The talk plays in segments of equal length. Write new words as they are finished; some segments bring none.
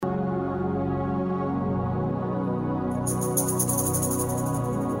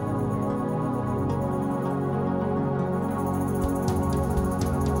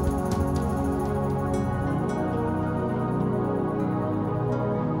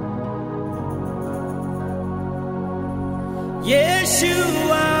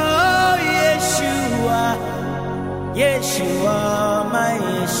Yeshua, oh Yeshua, Yeshua, my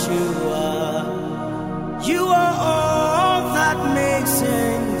Yeshua. You are all that makes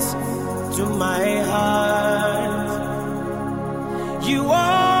sense to my heart. You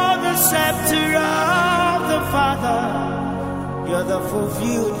are the scepter of the Father. You're the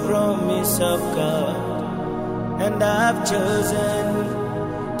fulfilled promise of God. And I've chosen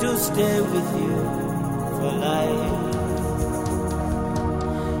to stay with you for life.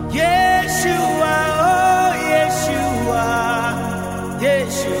 Yeshua, oh Yeshua,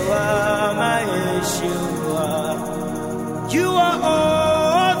 Yeshua, my Yeshua. You are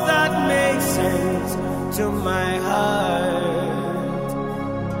all that makes sense to my heart.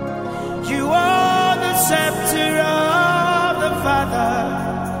 You are the scepter of the Father.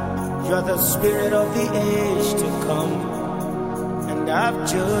 You are the Spirit of the age to come. And I've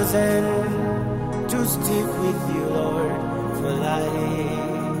chosen to stick with you, Lord, for life.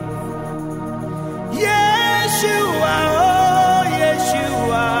 Yeshua, oh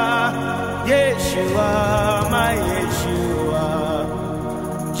Yeshua, Yeshua, my Yeshua.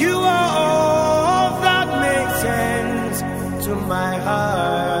 You are all that makes sense to my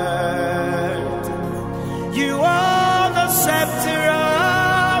heart. You are the scepter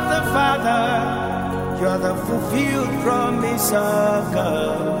of the Father. You are the fulfilled promise of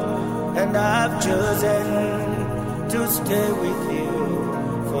God. And I've chosen to stay with you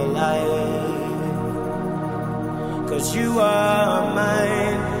for life. 'Cause you are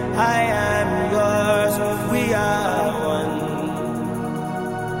mine, I am yours, we are one.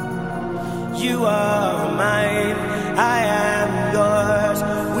 You are mine, I am yours,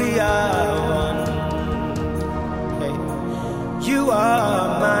 we are one. Hey. You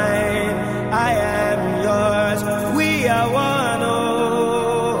are mine, I am yours, we are one.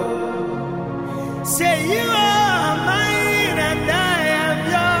 Oh, say you are mine and I am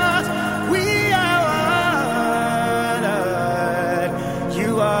yours, we are one.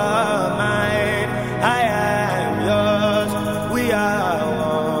 You are mine, I am yours, we are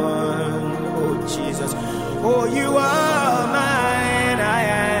one. Oh Jesus, oh you are mine, I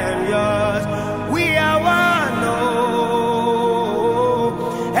am yours, we are one. Oh,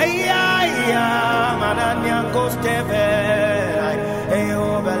 hey yeah, mananya kosteve, hey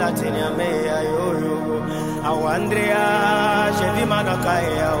oh belatinia me ayo yo, awandrea shevi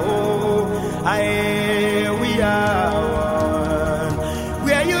manakaya oh, aye we are one.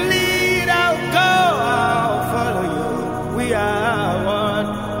 Where you lead, I'll go, I'll follow you. We are one,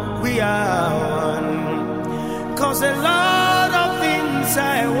 we are one. 'Cause a lot of things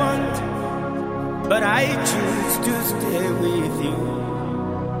I want, but I choose to stay with you.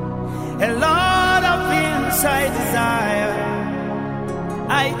 A lot of things I desire,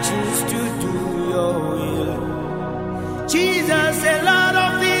 I choose to do your will. Jesus, a lot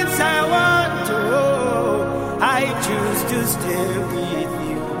of things I want to, I choose to stay with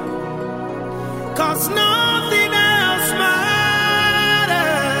you. 'Cause nothing else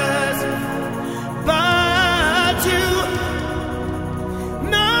matters but you.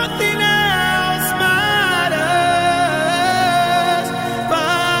 Nothing else matters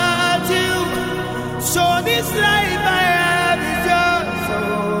but you. So this life I have is yours.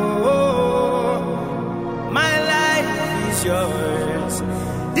 Oh, my life is yours.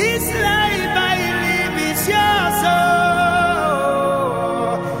 This life I live is yours.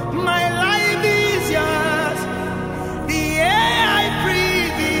 Oh, my life is yours. The air I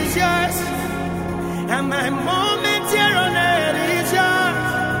breathe is yours. And my moment here on earth is yours.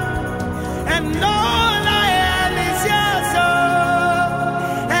 And all I am is yours.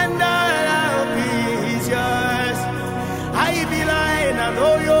 Oh, and all I'll be is yours. I be lying and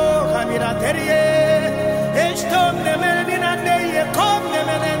oh yo, Hamira Terie. Estom de Menina de Kom de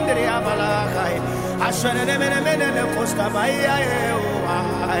Menendri Abalahai. Ashana de Menemene Costa Bahia.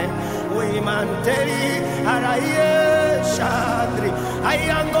 We manteri Araye Shadri. I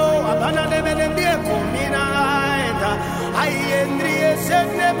ango Abana de Menendie Kumina. I endri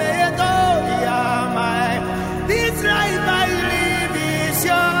Sene Medoria. This life I live is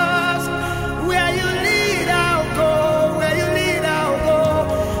yours. Where you lead, I'll go. Where you lead, I'll go.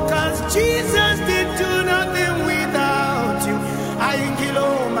 'Cause Jesus did do nothing without you. I kilo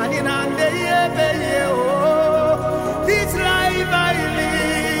maninande yebeye oh. This life I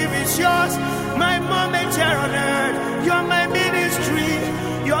live is yours. My moment here on earth. You're my ministry.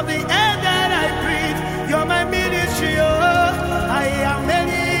 You're the air that I breathe. You're my ministry. Oh, I am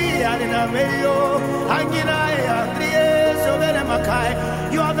many.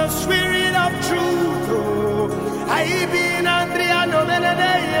 You are the Spirit of truth. Oh, I be Andrea no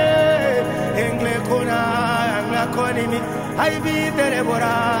Menene. conimi, hai videre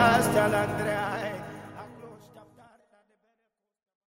vorasta l'Andrea.